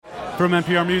From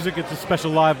NPR Music, it's a special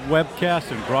live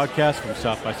webcast and broadcast from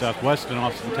South by Southwest in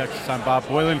Austin, Texas. I'm Bob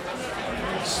Boilen.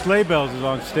 Sleigh Bells is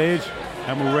on stage,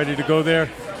 and we're ready to go there.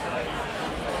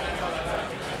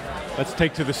 Let's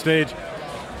take to the stage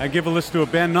and give a listen to a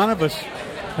band none of us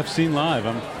have seen live.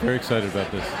 I'm very excited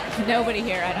about this. Nobody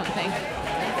here, I don't think.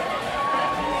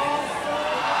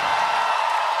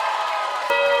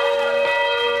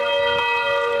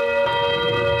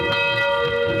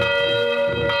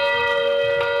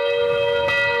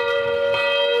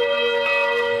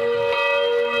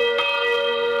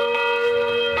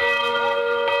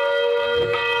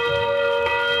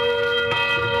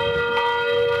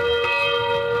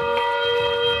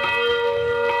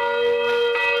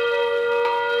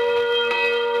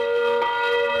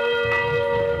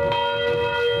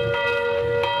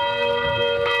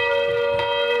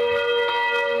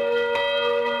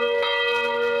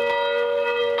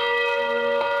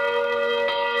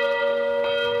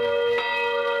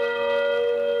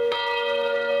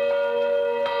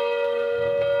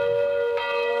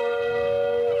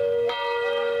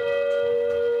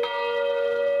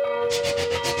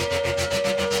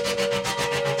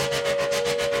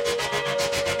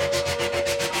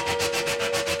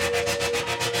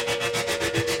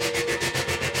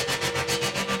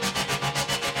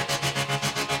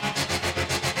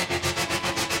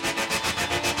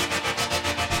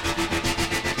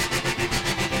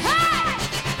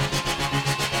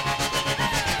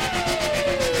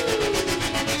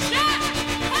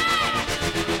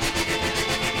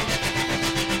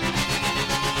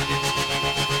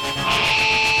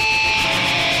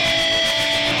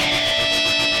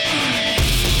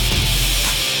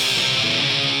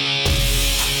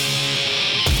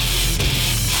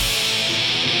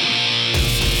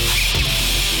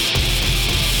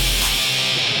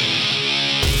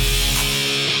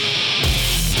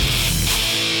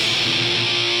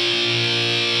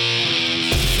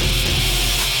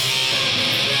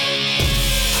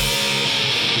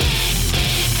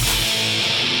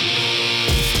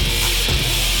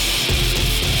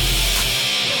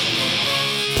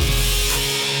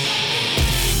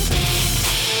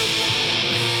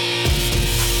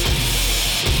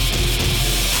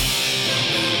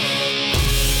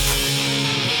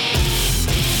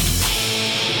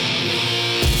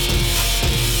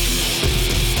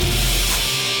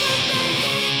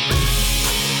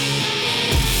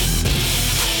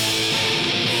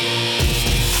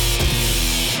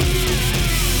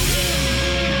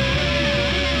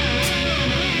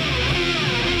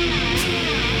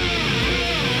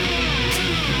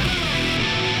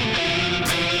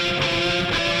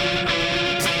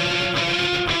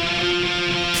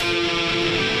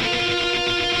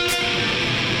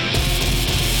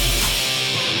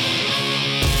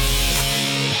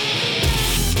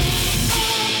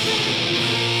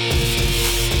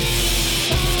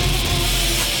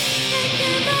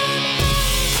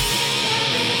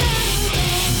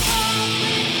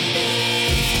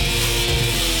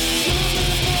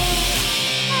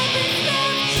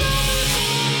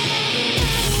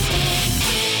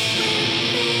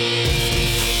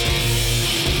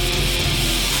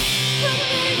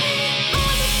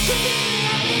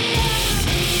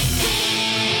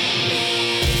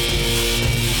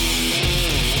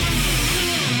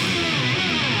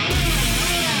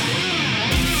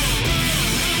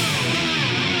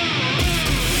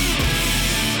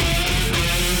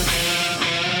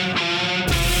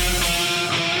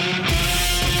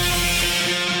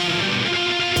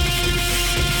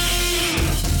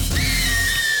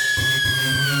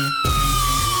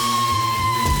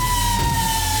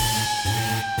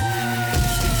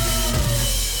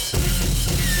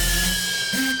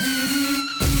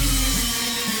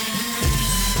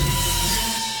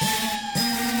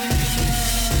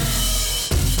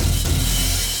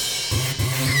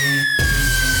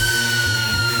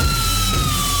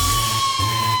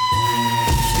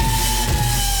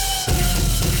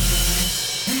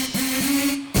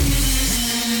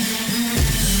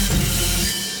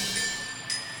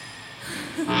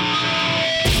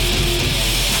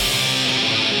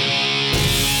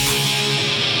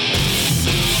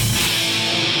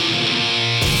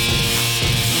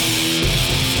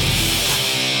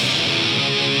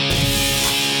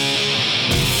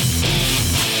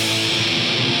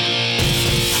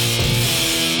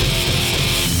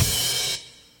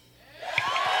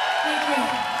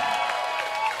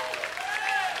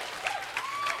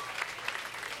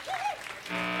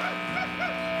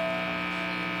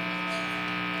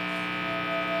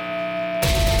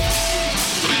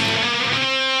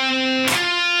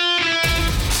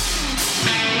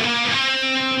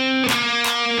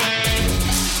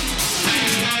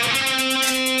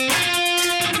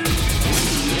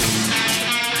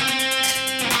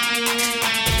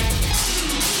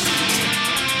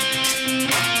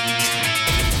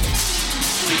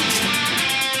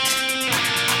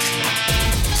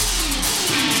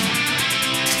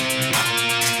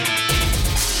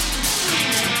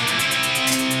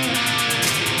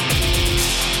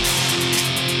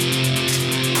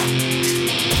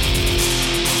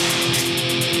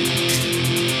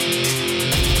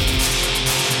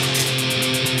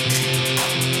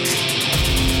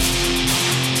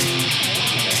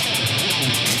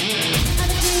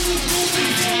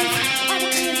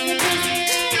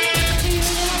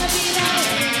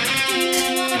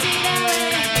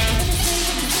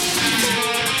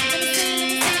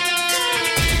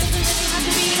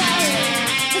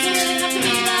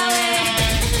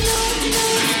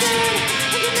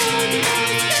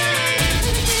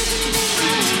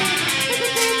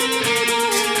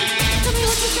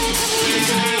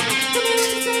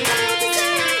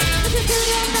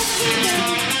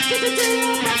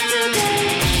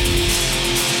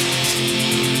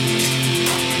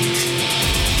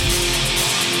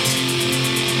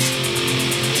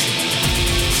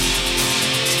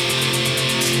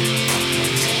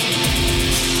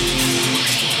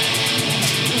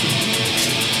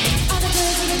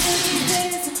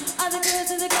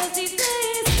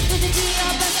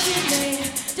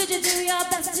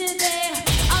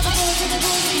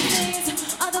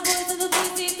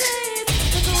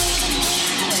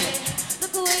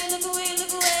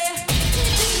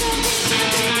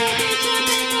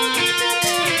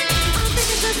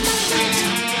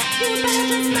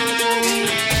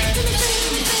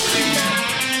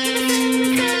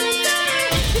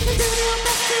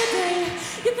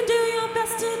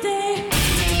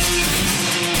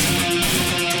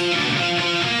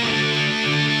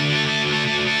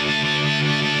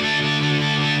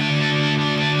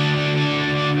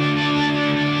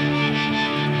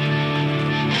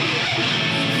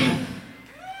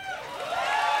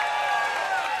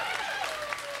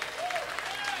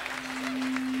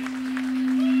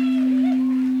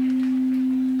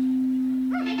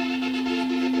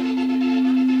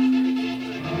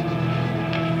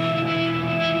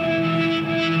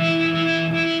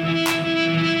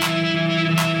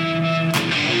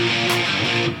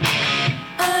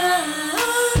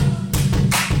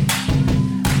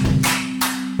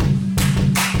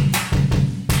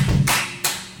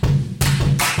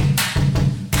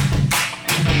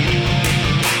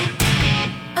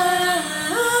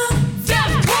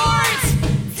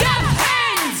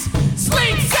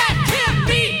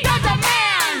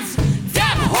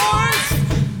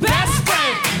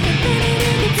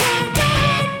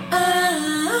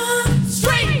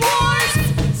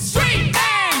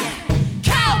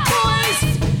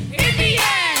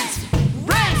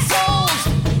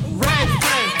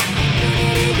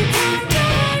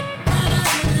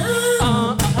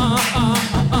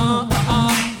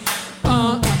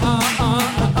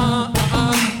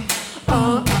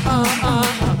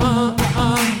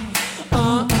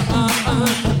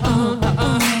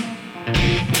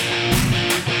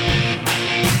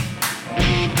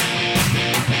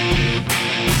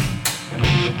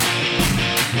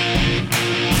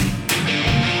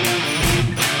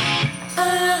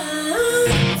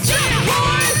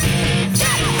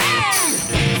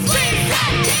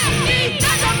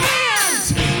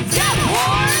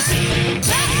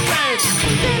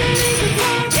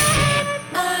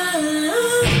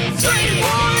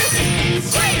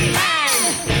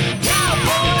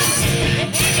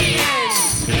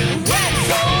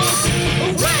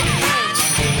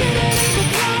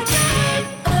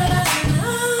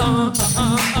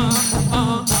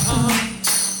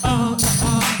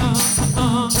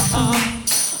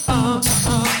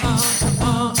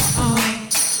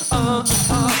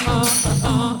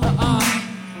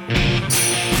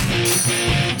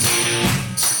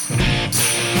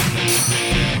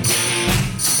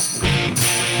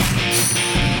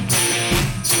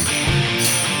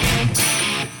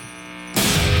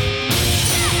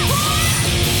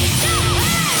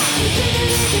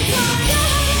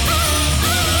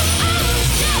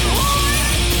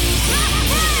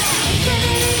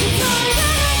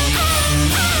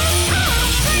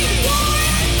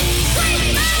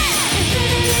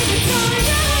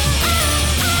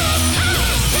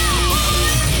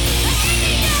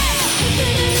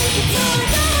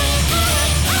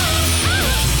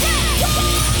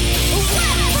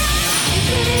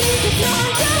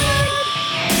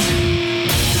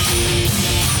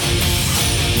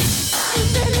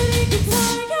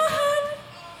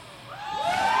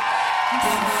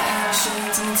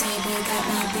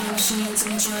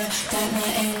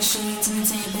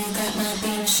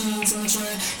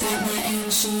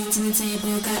 machines on the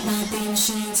table, got my beam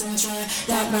machines in the drawer.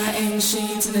 Got my aim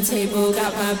machines on the table,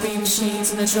 got my beam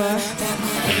machines in the drawer. Got my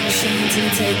aim machines on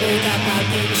the table, got my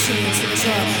beam machines in the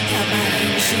drawer. Got my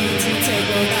aim machines on the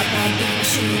table, got my beam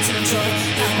machines in the drawer.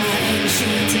 Got my aim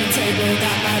machines on the table,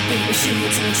 got my beam machines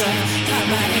in the drawer. Got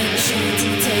my aim machines on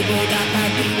the table, got my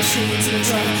beam machines in the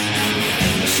drawer. Got my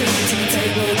aim machines on the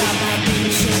table, got my beam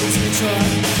machines in the drawer.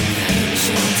 Aim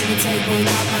machines on the table,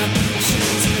 got my beam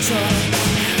machines in the drawer.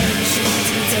 Aim machines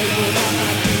on the table, got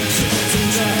my beam machines in the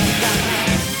drawer. Got my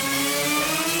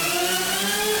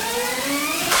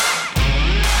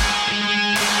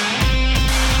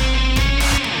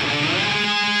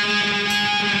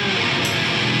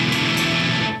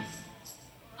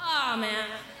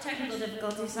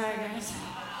difficulties. Sorry, guys.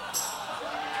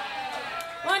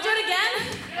 Want to do it again?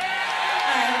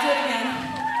 Alright, we'll do it again.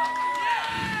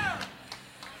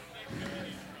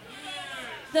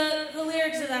 The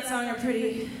lyrics of that song are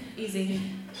pretty easy.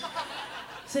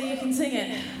 So you can sing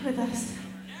it with us.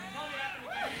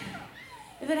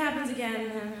 If it happens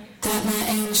again, got my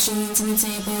aim machines on the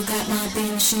table, got my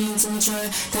beam machines in the drawer.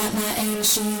 Got my aim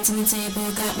machines on the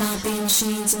table, got my beam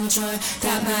machines in the drawer.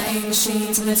 Got my aim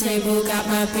machines on the table, got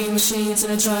my beam machines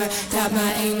in the drawer. Got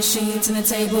my aim machines on the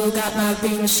table, got my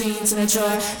beam machines in the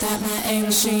drawer. Got my aim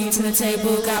machines on the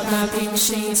table, got my beam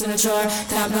machines in the drawer.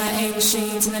 Got my aim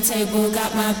machines on the table,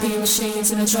 got my beam machines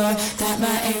in the drawer. Got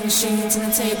my aim machines on the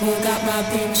table, got my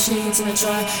beam machines in the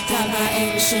drawer. Got my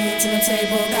aim machines on the table,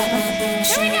 got my beam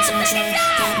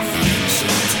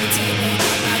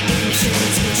machines.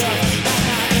 Got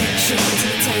my aim machines on the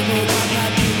table,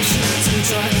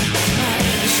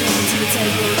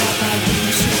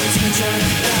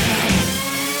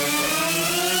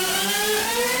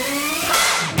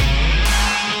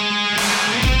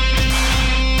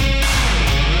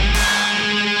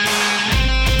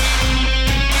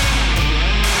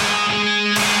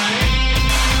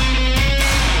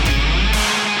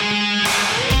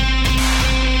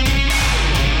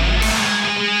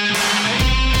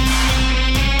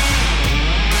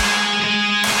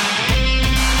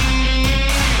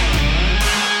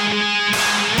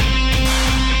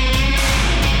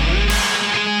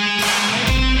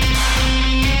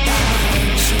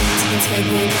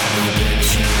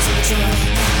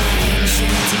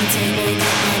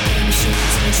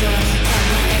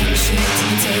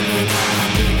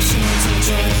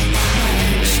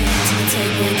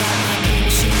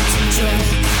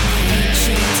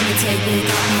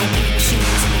 got my beam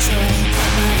machines in the drawer. Got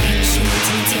my aim machines on the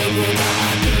table,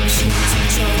 got my beam machines in the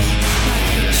drawer. Got my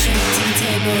aim machines on the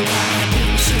table, got my beam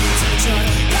machines in the drawer.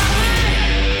 Got my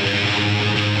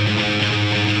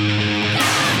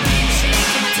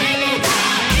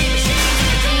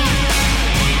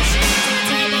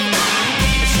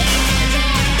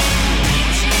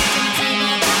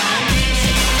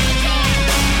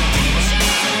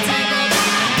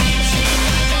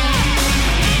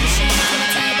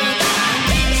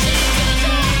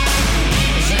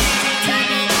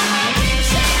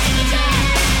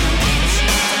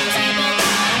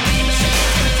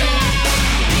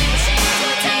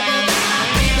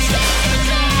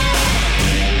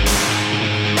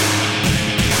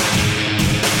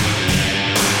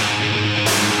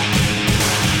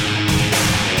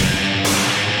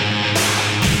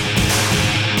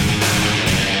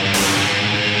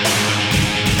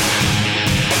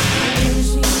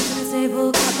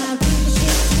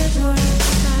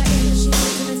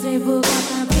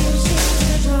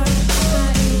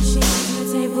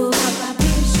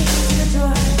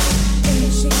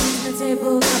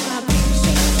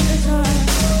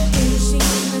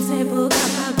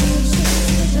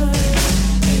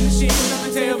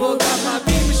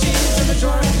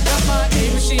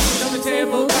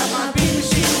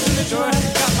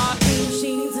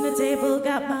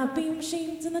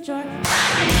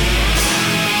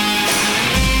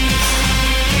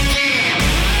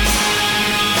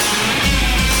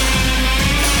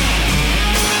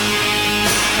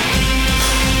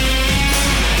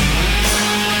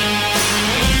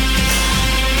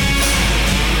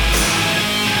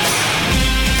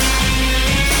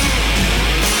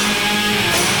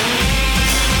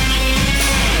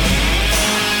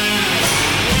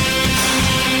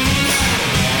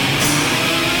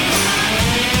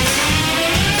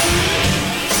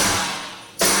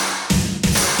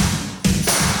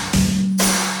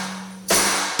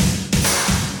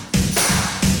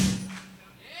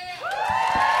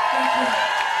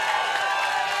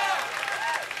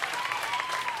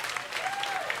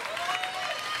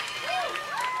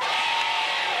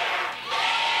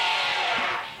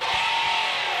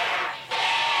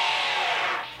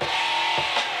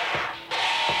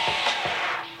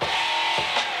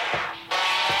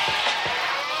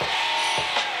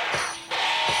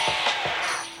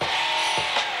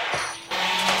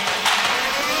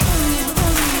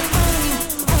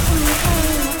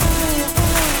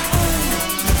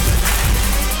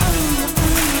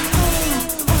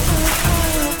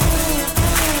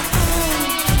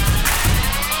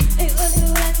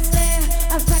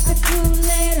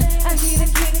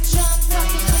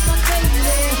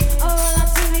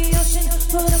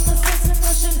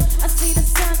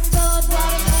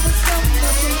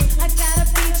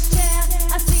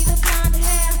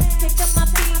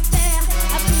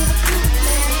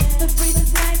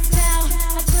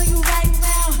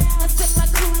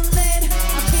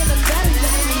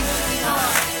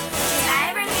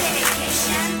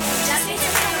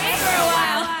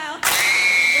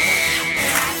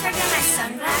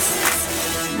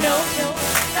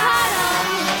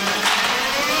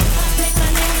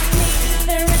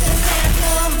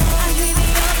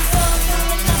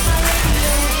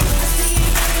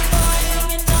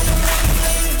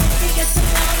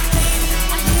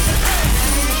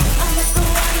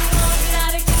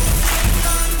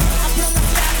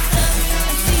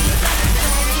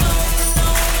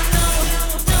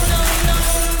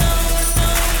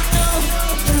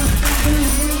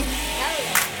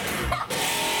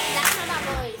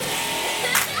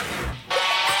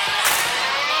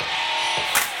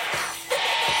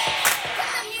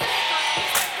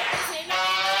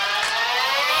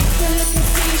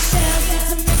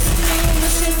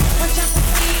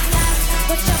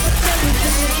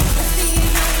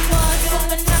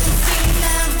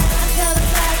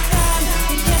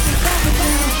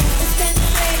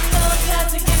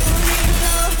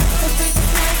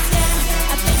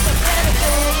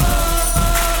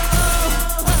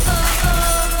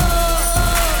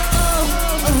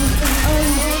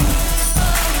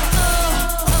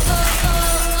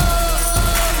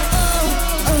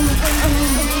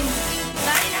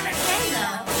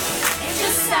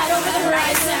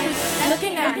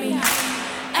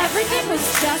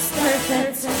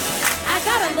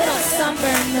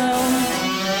number, no.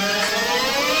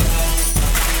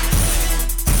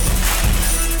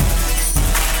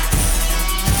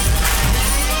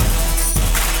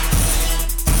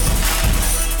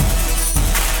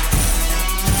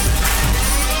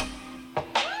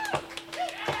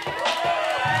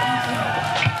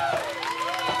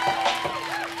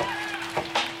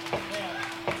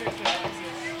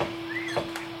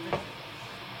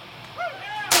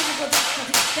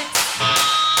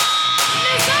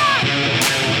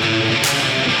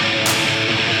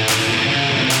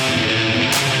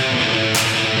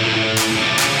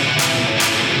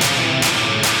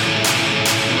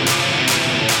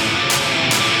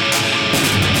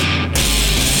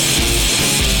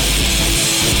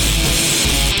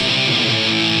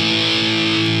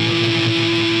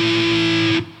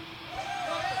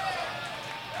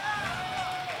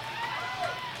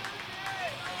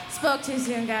 Spoke too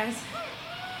soon, guys.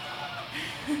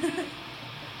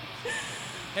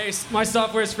 Hey, my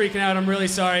software's freaking out. I'm really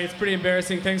sorry. It's pretty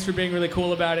embarrassing. Thanks for being really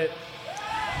cool about it.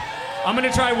 I'm going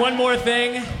to try one more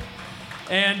thing,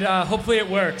 and hopefully it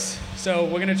works. So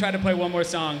we're going to try to play one more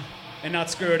song and not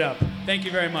screw it up. Thank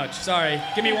you very much. Sorry.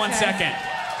 Give me 1 second.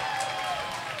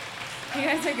 You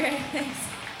guys are great. Thanks.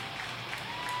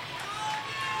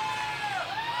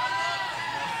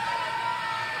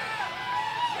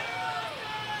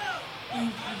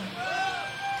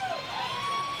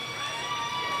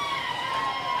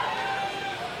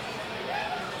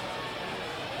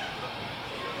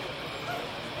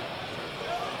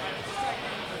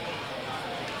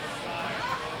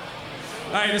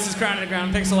 All right, this is Crown to the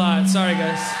Ground. Thanks a lot. Sorry,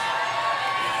 guys.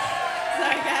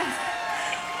 Sorry, guys.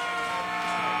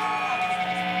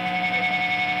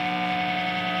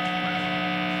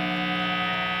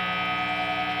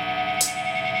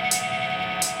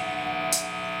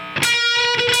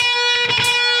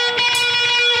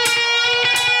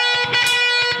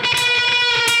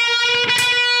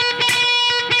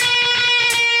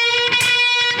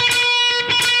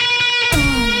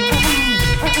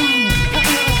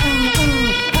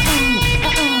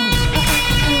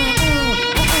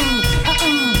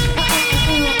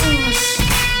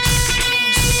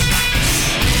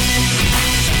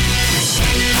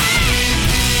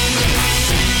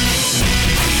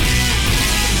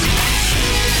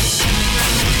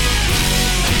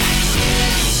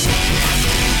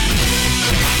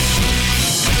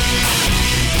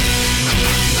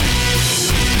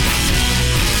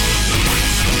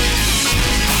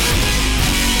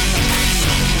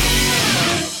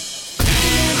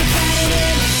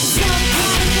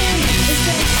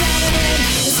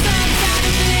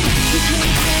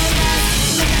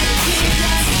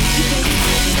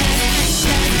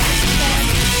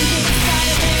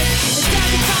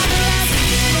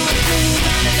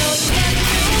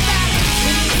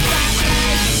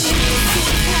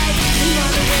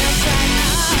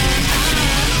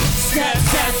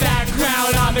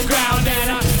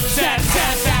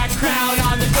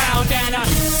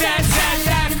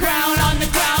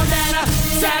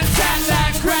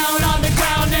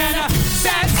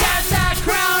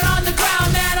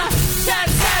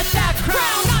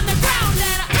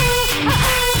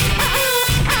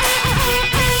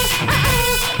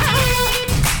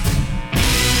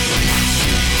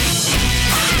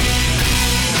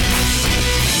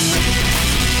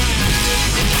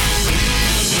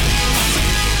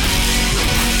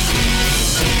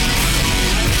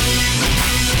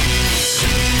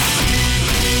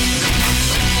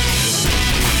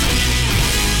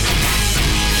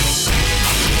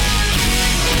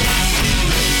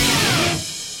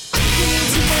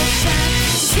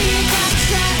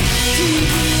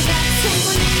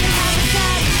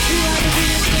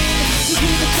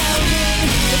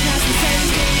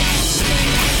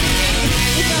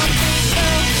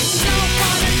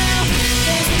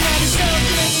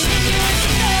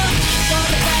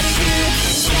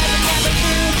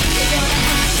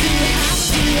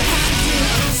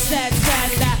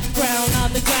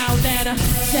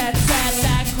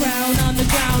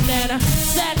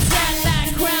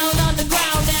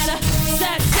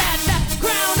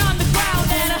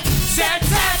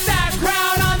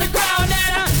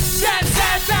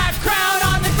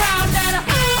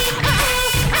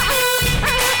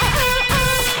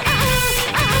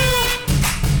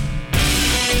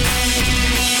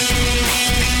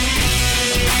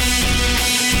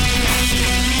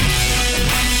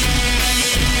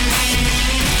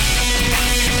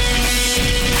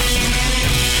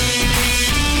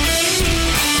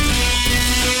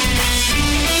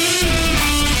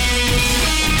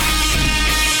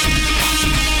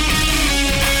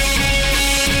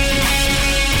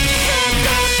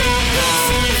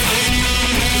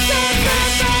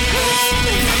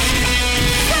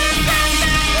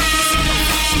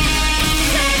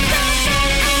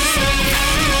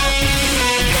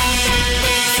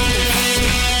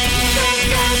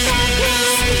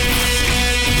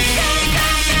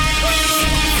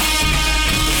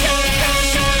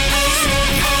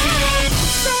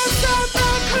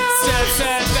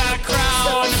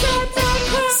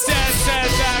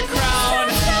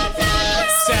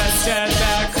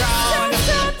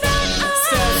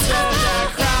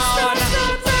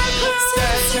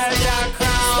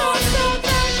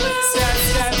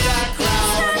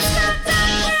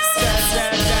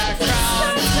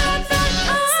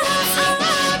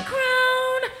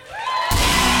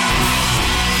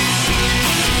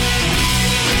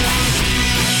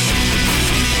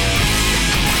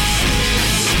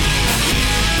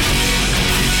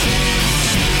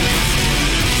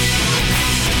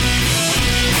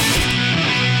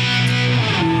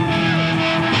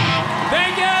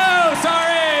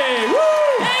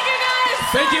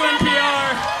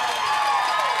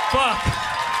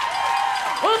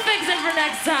 suck. We'll fix it for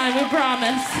next time, we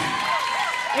promise.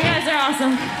 You guys are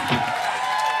awesome.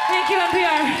 Thank you,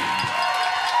 NPR.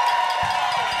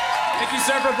 Thank you,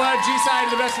 Surfer Blood, G-Side,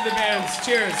 and the rest of the bands.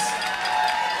 Cheers.